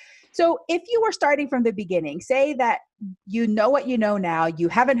offering. So if you were starting from the beginning, say that you know what you know now, you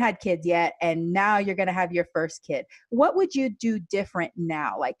haven't had kids yet, and now you're going to have your first kid. What would you do different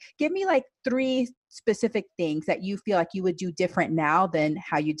now? Give me 3 specific things that you feel like you would do different now than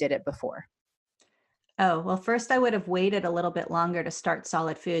how you did it before. Oh, well, first I would have waited a little bit longer to start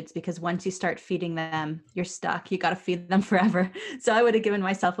solid foods, because once you start feeding them, you're stuck. You got to feed them forever. So I would have given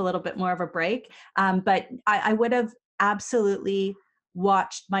myself a little bit more of a break. But I would have absolutely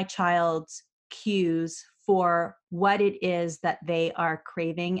watched my child's cues for what it is that they are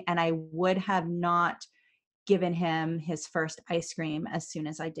craving. And I would have not given him his first ice cream as soon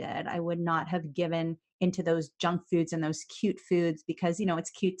as I did. I would not have given into those junk foods and those cute foods, because, it's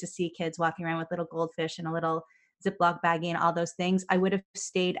cute to see kids walking around with little goldfish and a little Ziploc baggie and all those things. I would have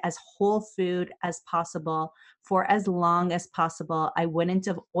stayed as whole food as possible for as long as possible. I wouldn't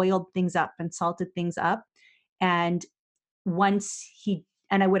have oiled things up and salted things up. And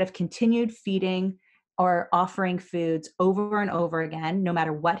I would have continued feeding or offering foods over and over again, no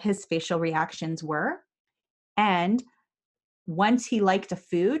matter what his facial reactions were. And once he liked a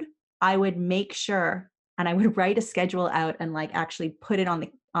food, I would make sure, and I would write a schedule out and actually put it on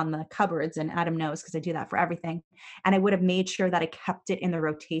the cupboards, and Adam knows because I do that for everything. And I would have made sure that I kept it in the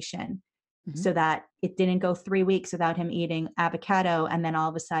rotation, so that it didn't go 3 weeks without him eating avocado. And then all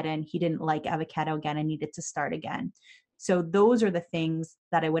of a sudden he didn't like avocado again and needed to start again. So those are the things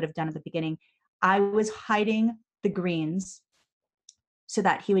that I would have done at the beginning. I was hiding the greens so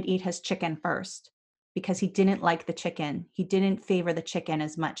that he would eat his chicken first, because he didn't like the chicken. He didn't favor the chicken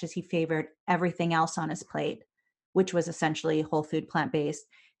as much as he favored everything else on his plate, which was essentially whole food, plant-based.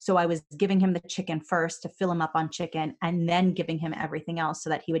 So I was giving him the chicken first to fill him up on chicken, and then giving him everything else so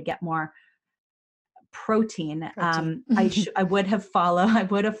that he would get more protein. I would have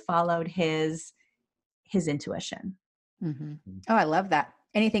followed his intuition. Mm-hmm. Oh, I love that.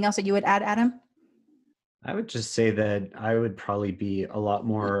 Anything else that you would add, Adam? I would just say that I would probably be a lot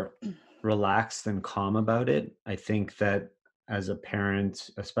more relaxed and calm about it. I think that as a parent,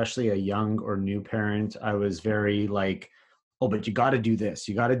 especially a young or new parent, I was very oh, but you got to do this.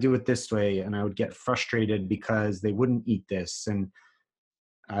 You got to do it this way. And I would get frustrated because they wouldn't eat this. And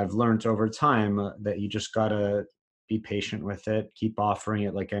I've learned over time that you just got to be patient with it, keep offering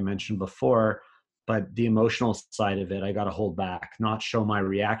it, like I mentioned before. But the emotional side of it, I got to hold back, not show my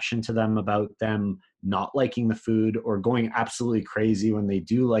reaction to them about them not liking the food or going absolutely crazy when they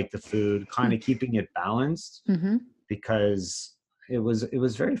do like the food, kind of keeping it balanced, because it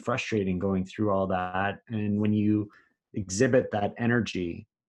was very frustrating going through all that. And when you exhibit that energy,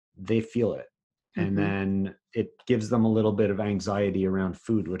 they feel it. And then it gives them a little bit of anxiety around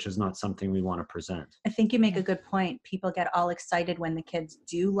food, which is not something we want to present. I think you make a good point. People get all excited when the kids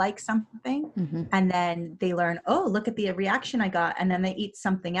do like something, and then they learn, oh, look at the reaction I got. And then they eat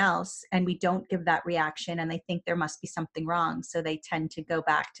something else, and we don't give that reaction, and they think there must be something wrong. So they tend to go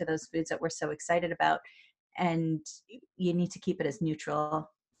back to those foods that we're so excited about. And you need to keep it as neutral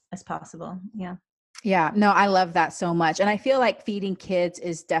as possible. Yeah. Yeah, no, I love that so much. And I feel like feeding kids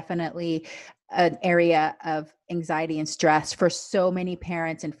is definitely an area of anxiety and stress for so many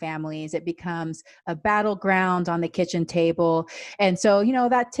parents and families. It becomes a battleground on the kitchen table. And so,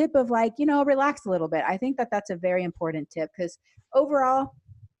 that tip of relax a little bit. I think that that's a very important tip, because overall,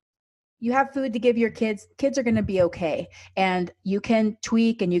 you have food to give your kids are going to be okay. And you can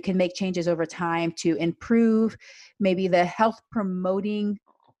tweak and you can make changes over time to improve maybe the health promoting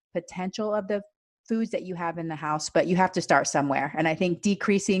potential of the foods that you have in the house, but you have to start somewhere. And I think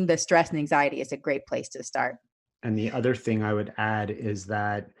decreasing the stress and anxiety is a great place to start. And the other thing I would add is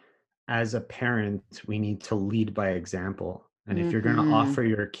that as a parent, we need to lead by example. And if you're going to offer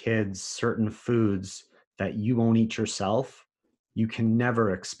your kids certain foods that you won't eat yourself, you can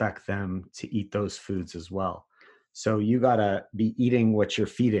never expect them to eat those foods as well. So you got to be eating what you're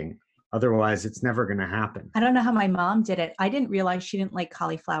feeding. Otherwise, it's never going to happen. I don't know how my mom did it. I didn't realize she didn't like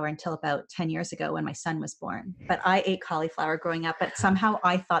cauliflower until about 10 years ago when my son was born. But I ate cauliflower growing up, but somehow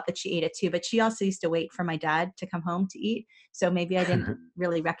I thought that she ate it too. But she also used to wait for my dad to come home to eat. So maybe I didn't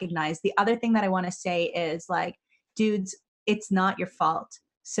really recognize. The other thing that I want to say is dudes, it's not your fault.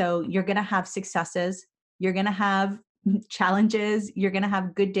 So you're going to have successes. You're going to have challenges. You're going to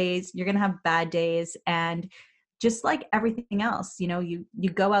have good days. You're going to have bad days. And just like everything else, you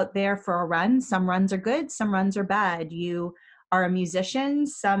go out there for a run. Some runs are good. Some runs are bad. You are a musician.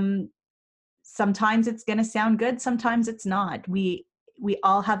 Sometimes it's going to sound good. Sometimes it's not. We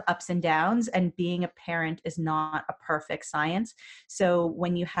all have ups and downs, and being a parent is not a perfect science. So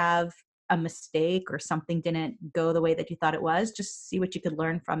when you have a mistake or something didn't go the way that you thought it was, just see what you could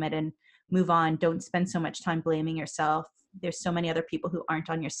learn from it and move on. Don't spend so much time blaming yourself. There's so many other people who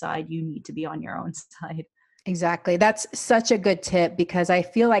aren't on your side. You need to be on your own side. Exactly. That's such a good tip because I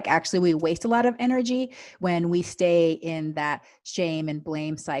feel like actually we waste a lot of energy when we stay in that shame and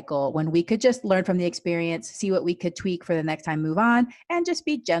blame cycle, when we could just learn from the experience, see what we could tweak for the next time, move on, and just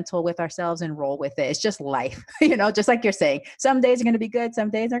be gentle with ourselves and roll with it. It's just life, just like you're saying. Some days are going to be good,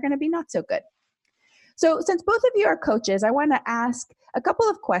 some days are going to be not so good. So, since both of you are coaches, I want to ask a couple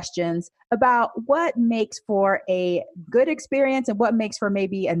of questions about what makes for a good experience and what makes for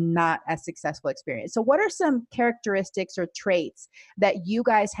maybe a not as successful experience. So, what are some characteristics or traits that you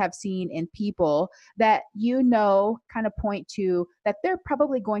guys have seen in people that kind of point to that they're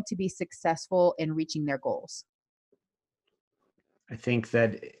probably going to be successful in reaching their goals? I think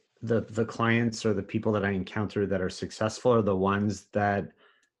that the clients or the people that I encounter that are successful are the ones that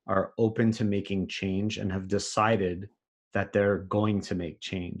are open to making change and have decided that they're going to make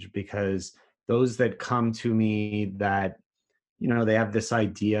change. Because those that come to me that, they have this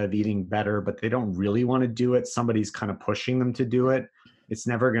idea of eating better, but they don't really want to do it, somebody's kind of pushing them to do it, it's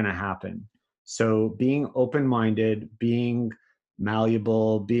never going to happen. So being open-minded, being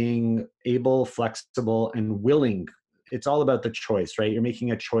malleable, being able, flexible, and willing, it's all about the choice, right? You're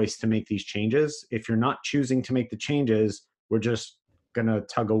making a choice to make these changes. If you're not choosing to make the changes, we're just going to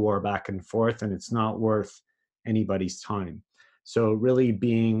tug a war back and forth, and it's not worth anybody's time. So really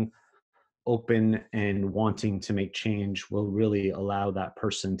being open and wanting to make change will really allow that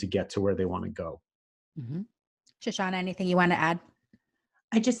person to get to where they want to go. Mm-hmm. Shoshana, anything you want to add?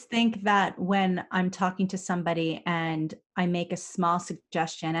 I just think that when I'm talking to somebody and I make a small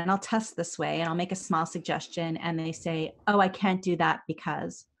suggestion, and I'll test this way, and I'll make a small suggestion and they say, oh, I can't do that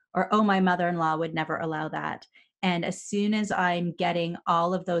because, or, oh, my mother-in-law would never allow that. And as soon as I'm getting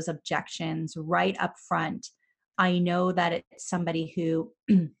all of those objections right up front, I know that it's somebody who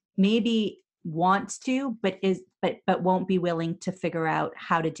maybe wants to, but won't be willing to figure out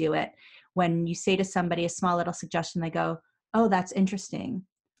how to do it. When you say to somebody a small little suggestion, they go, oh, that's interesting.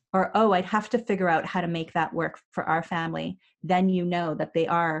 Or, oh, I'd have to figure out how to make that work for our family. Then you know that they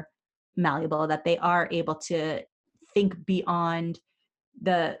are malleable, that they are able to think beyond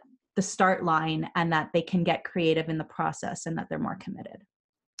the start line, and that they can get creative in the process, and that they're more committed.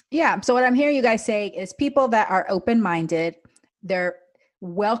 Yeah. So what I'm hearing you guys say is people that are open-minded, they're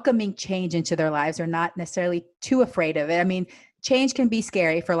welcoming change into their lives. They're not necessarily too afraid of it. I mean, change can be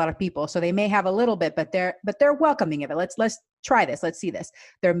scary for a lot of people. So they may have a little bit, but they're welcoming of it. Let's try this. Let's see this.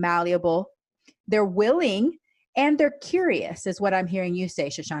 They're malleable, they're willing, and they're curious is what I'm hearing you say,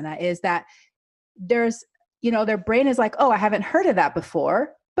 Shoshana, is that there's, their brain is like, oh, I haven't heard of that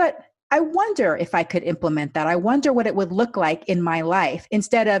before, but I wonder if I could implement that. I wonder what it would look like in my life,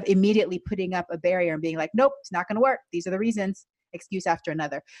 instead of immediately putting up a barrier and being like, nope, it's not going to work. These are the reasons, excuse after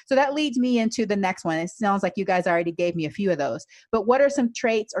another. So that leads me into the next one. It sounds like you guys already gave me a few of those, but what are some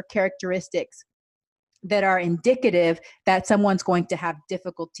traits or characteristics that are indicative that someone's going to have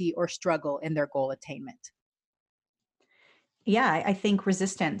difficulty or struggle in their goal attainment? Yeah, I think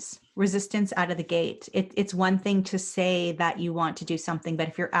resistance out of the gate. It's one thing to say that you want to do something, but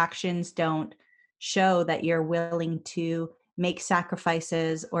if your actions don't show that you're willing to make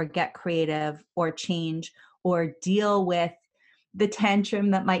sacrifices or get creative or change or deal with the tantrum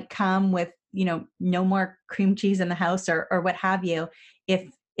that might come with, no more cream cheese in the house or what have you,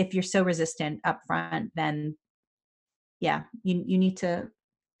 if you're so resistant up front, then yeah, you need to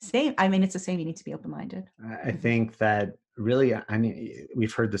say, it's the same, you need to be open-minded. I think that really,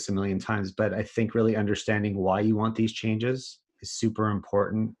 we've heard this a million times, but I think really understanding why you want these changes is super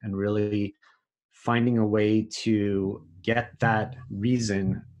important, and really finding a way to get that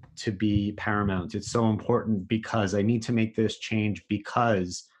reason to be paramount. It's so important because I need to make this change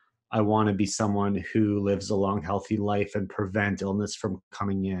because I want to be someone who lives a long, healthy life and prevent illness from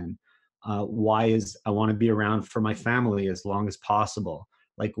coming in. Why is I want to be around for my family as long as possible.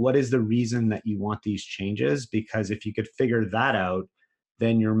 Like, what is the reason that you want these changes? Because if you could figure that out,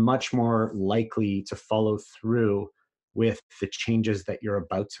 then you're much more likely to follow through with the changes that you're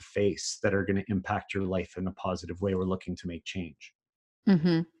about to face that are going to impact your life in a positive way. We're looking to make change.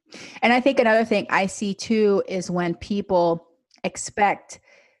 Mm-hmm. And I think another thing I see too is when people expect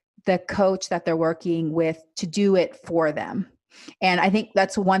the coach that they're working with to do it for them. And I think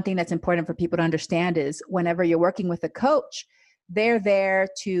that's one thing that's important for people to understand is whenever you're working with a coach, they're there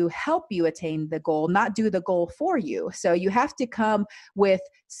to help you attain the goal, not do the goal for you. So you have to come with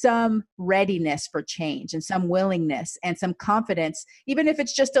some readiness for change and some willingness and some confidence, even if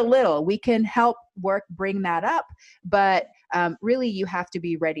it's just a little. We can help bring that up, but really you have to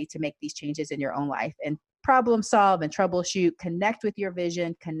be ready to make these changes in your own life and problem solve and troubleshoot, connect with your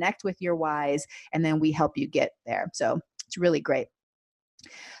vision, connect with your whys, and then we help you get there. So it's really great.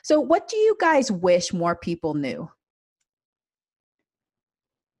 So what do you guys wish more people knew?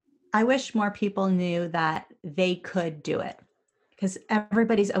 I wish more people knew that they could do it, because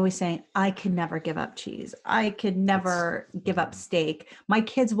everybody's always saying, I could never give up cheese. I could never give up steak. My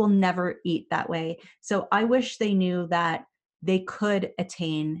kids will never eat that way. So I wish they knew that they could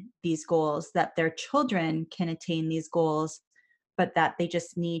attain these goals, that their children can attain these goals, but that they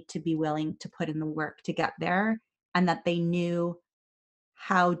just need to be willing to put in the work to get there, and that they knew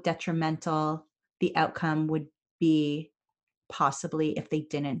how detrimental the outcome would be possibly if they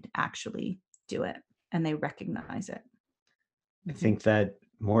didn't actually do it and they recognize it. I think that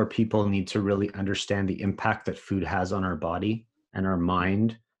more people need to really understand the impact that food has on our body and our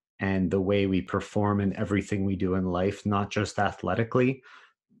mind and the way we perform in everything we do in life, not just athletically.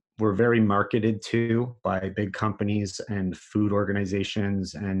 We're very marketed to by big companies and food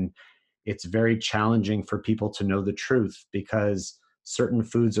organizations, and it's very challenging for people to know the truth because certain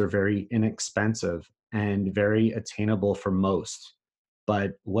foods are very inexpensive and very attainable for most.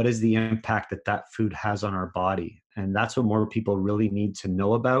 But what is the impact that that food has on our body? And that's what more people really need to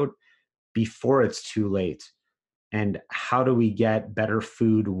know about before it's too late. And how do we get better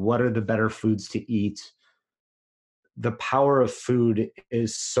food? What are the better foods to eat? The power of food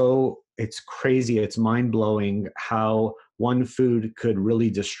is it's crazy. It's mind blowing how one food could really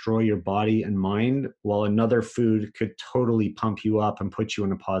destroy your body and mind, while another food could totally pump you up and put you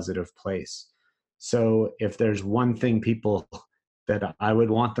in a positive place. So if there's one thing people that I would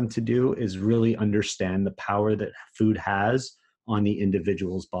want them to do is really understand the power that food has on the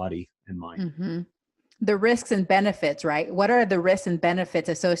individual's body and mind. Mm-hmm. The risks and benefits, right? What are the risks and benefits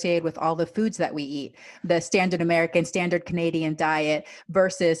associated with all the foods that we eat? The standard American, standard Canadian diet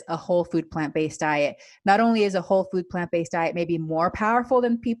versus a whole food plant-based diet. Not only is a whole food plant-based diet maybe more powerful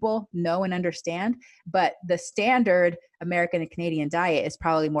than people know and understand, but the standard American and Canadian diet is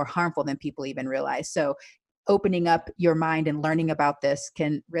probably more harmful than people even realize. So opening up your mind and learning about this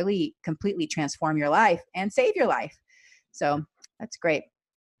can really completely transform your life and save your life. So that's great.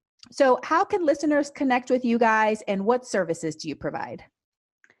 So how can listeners connect with you guys, and what services do you provide?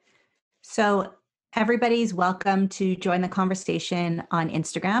 So everybody's welcome to join the conversation on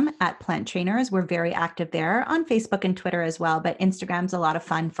Instagram at Plant Trainers. We're very active there, on Facebook and Twitter as well, but Instagram's a lot of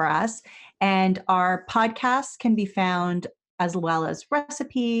fun for us. And our podcasts can be found, as well as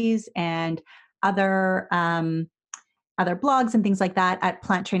recipes and other blogs and things like that, at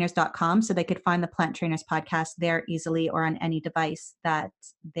planttrainers.com. So they could find the Plant Trainers podcast there easily, or on any device that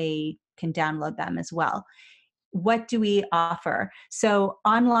they can download them as well. What do we offer? So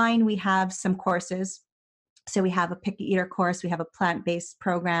online, we have some courses. So we have a picky eater course, we have a plant-based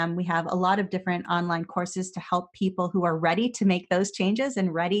program, we have a lot of different online courses to help people who are ready to make those changes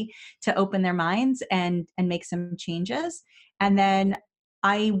and ready to open their minds and make some changes. And then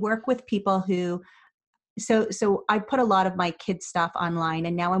I work with people who So I put a lot of my kids' stuff online,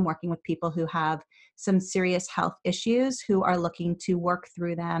 and now I'm working with people who have some serious health issues, who are looking to work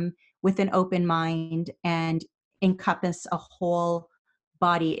through them with an open mind and encompass a whole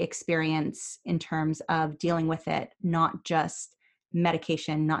body experience in terms of dealing with it, not just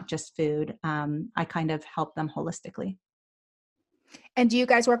medication, not just food. I kind of help them holistically. And do you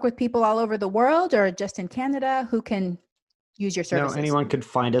guys work with people all over the world, or just in Canada? Who can use your services? No, anyone could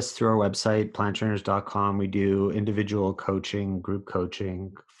find us through our website, planttrainers.com. We do individual coaching, group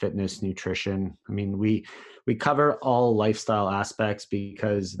coaching, fitness, nutrition. I mean, we cover all lifestyle aspects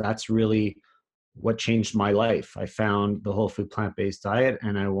because that's really what changed my life. I found the whole food plant-based diet,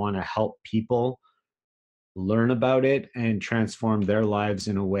 and I want to help people learn about it and transform their lives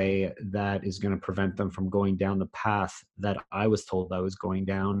in a way that is going to prevent them from going down the path that I was told I was going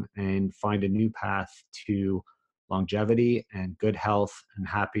down, and find a new path to longevity and good health and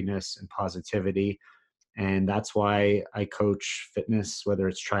happiness and positivity. And that's why I coach fitness, whether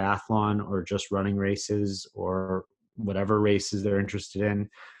it's triathlon or just running races or whatever races they're interested in.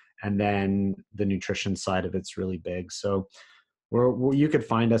 And then the nutrition side of it's really big. So you could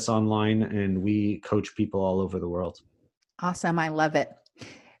find us online, and we coach people all over the world. Awesome. I love it.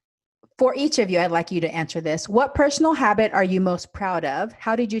 For each of you, I'd like you to answer this. What personal habit are you most proud of?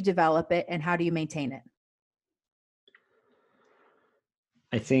 How did you develop it, and how do you maintain it?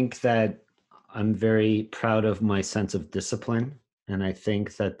 I think that I'm very proud of my sense of discipline. And I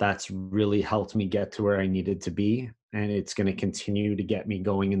think that that's really helped me get to where I needed to be. And it's going to continue to get me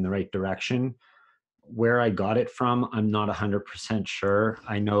going in the right direction. Where I got it from, I'm not 100% sure.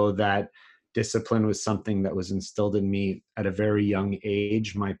 I know that discipline was something that was instilled in me at a very young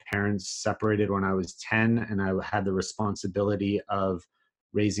age. My parents separated when I was 10, and I had the responsibility of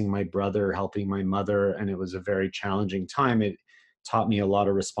raising my brother, helping my mother, and it was a very challenging time. taught me a lot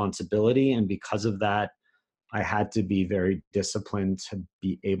of responsibility. And because of that, I had to be very disciplined to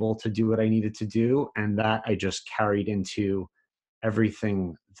be able to do what I needed to do. And that I just carried into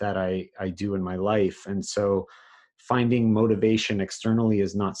everything that I do in my life. And so finding motivation externally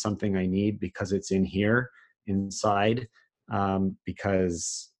is not something I need, because it's in here inside,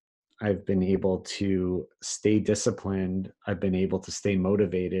 because I've been able to stay disciplined. I've been able to stay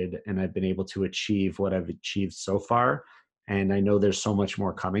motivated, and I've been able to achieve what I've achieved so far. And I know there's so much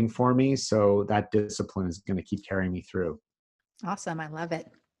more coming for me. So that discipline is going to keep carrying me through. Awesome. I love it.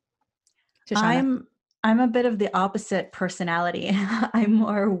 Shoshana? I'm a bit of the opposite personality. I'm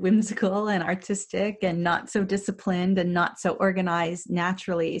more whimsical and artistic and not so disciplined and not so organized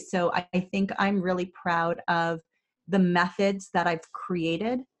naturally. So I think I'm really proud of the methods that I've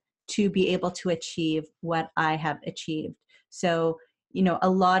created to be able to achieve what I have achieved. So, a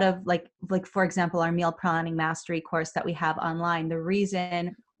lot of like, for example, our meal planning mastery course that we have online, the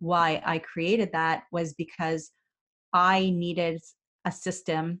reason why I created that was because I needed a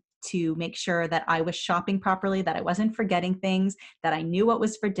system to make sure that I was shopping properly, that I wasn't forgetting things, that I knew what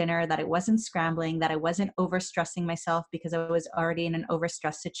was for dinner, that I wasn't scrambling, that I wasn't overstressing myself because I was already in an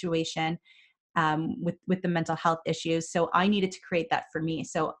overstressed situation with the mental health issues. So I needed to create that for me.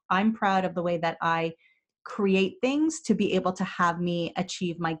 So I'm proud of the way that I create things to be able to have me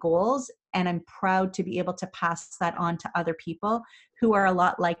achieve my goals. And I'm proud to be able to pass that on to other people who are a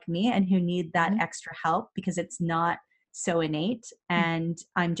lot like me and who need that extra help, because it's not so innate. And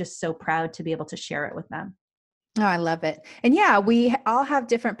I'm just so proud to be able to share it with them. Oh, I love it. And yeah, we all have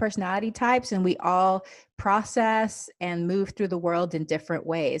different personality types, and we all process and move through the world in different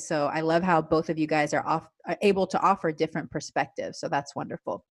ways. So I love how both of you guys are able to offer different perspectives. So that's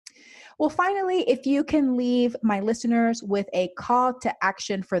wonderful. Well, finally, if you can leave my listeners with a call to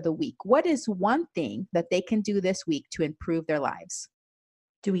action for the week, what is one thing that they can do this week to improve their lives?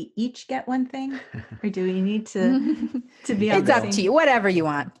 Do we each get one thing, or do we need to be on It's the up same? to you, whatever you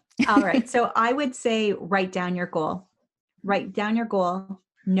want. All right. So I would say write down your goal. Write down your goal,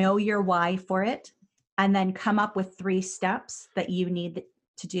 know your why for it, and then come up with 3 steps that you need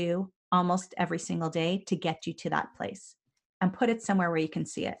to do almost every single day to get you to that place, and put it somewhere where you can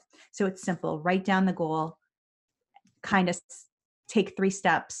see it. So it's simple. Write down the goal, kind of take 3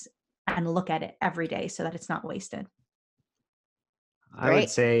 steps, and look at it every day so that it's not wasted. I would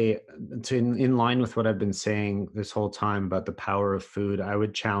say, in line with what I've been saying this whole time about the power of food, I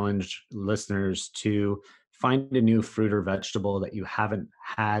would challenge listeners to find a new fruit or vegetable that you haven't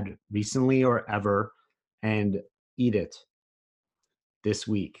had recently or ever, and eat it this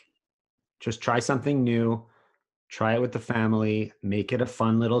week. Just try something new, try it with the family, make it a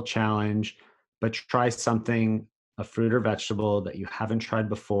fun little challenge, but try something, a fruit or vegetable that you haven't tried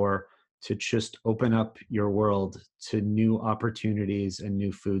before, to just open up your world to new opportunities and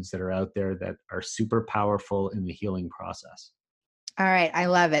new foods that are out there that are super powerful in the healing process. All right. I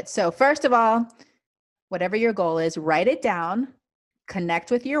love it. So first of all, whatever your goal is, write it down, connect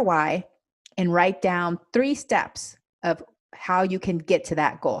with your why, and write down 3 steps of how you can get to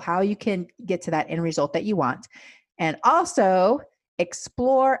that goal, how you can get to that end result that you want. And also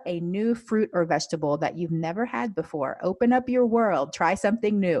explore a new fruit or vegetable that you've never had before. Open up your world, try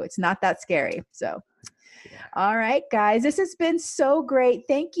something new. It's not that scary. So, all right, guys, this has been so great.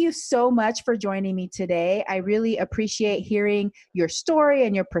 Thank you so much for joining me today. I really appreciate hearing your story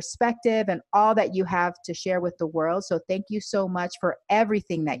and your perspective and all that you have to share with the world. So thank you so much for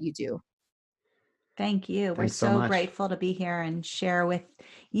everything that you do. Thank you. Thanks We're so much. grateful to be here and share with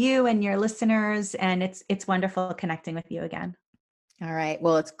you and your listeners. And it's wonderful connecting with you again. All right.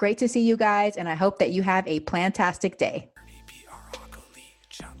 Well, it's great to see you guys, and I hope that you have a plantastic day.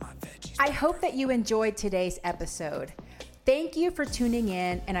 I hope that you enjoyed today's episode. Thank you for tuning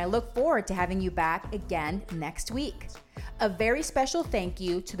in, and I look forward to having you back again next week. A very special thank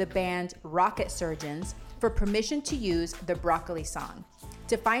you to the band Rocket Surgeons for permission to use the Broccoli song.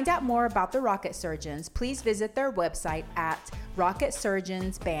 To find out more about the Rocket Surgeons, please visit their website at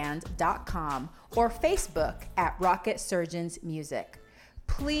rocketsurgeonsband.com or Facebook at Rocket Surgeons Music.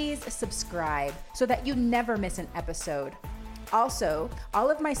 Please subscribe so that you never miss an episode. Also, all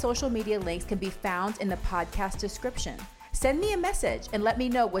of my social media links can be found in the podcast description. Send me a message and let me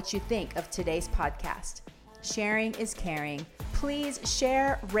know what you think of today's podcast. Sharing is caring. Please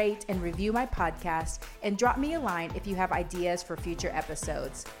share, rate, and review my podcast, and drop me a line if you have ideas for future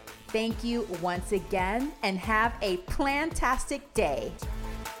episodes. Thank you once again, and have a plantastic day.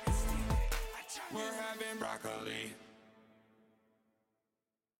 We're having broccoli.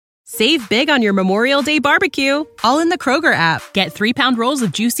 Save big on your Memorial Day barbecue, all in the Kroger app. Get 3-pound rolls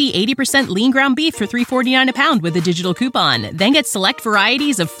of juicy 80% lean ground beef for $3.49 a pound with a digital coupon. Then get select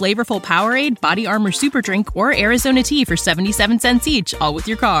varieties of flavorful Powerade, Body Armor Super Drink, or Arizona tea for 77 cents each, all with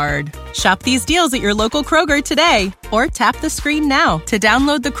your card. Shop these deals at your local Kroger today, or tap the screen now to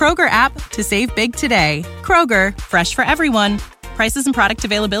download the Kroger app to save big today. Kroger, fresh for everyone. Prices and product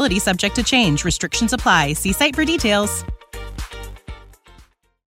availability subject to change. Restrictions apply. See site for details.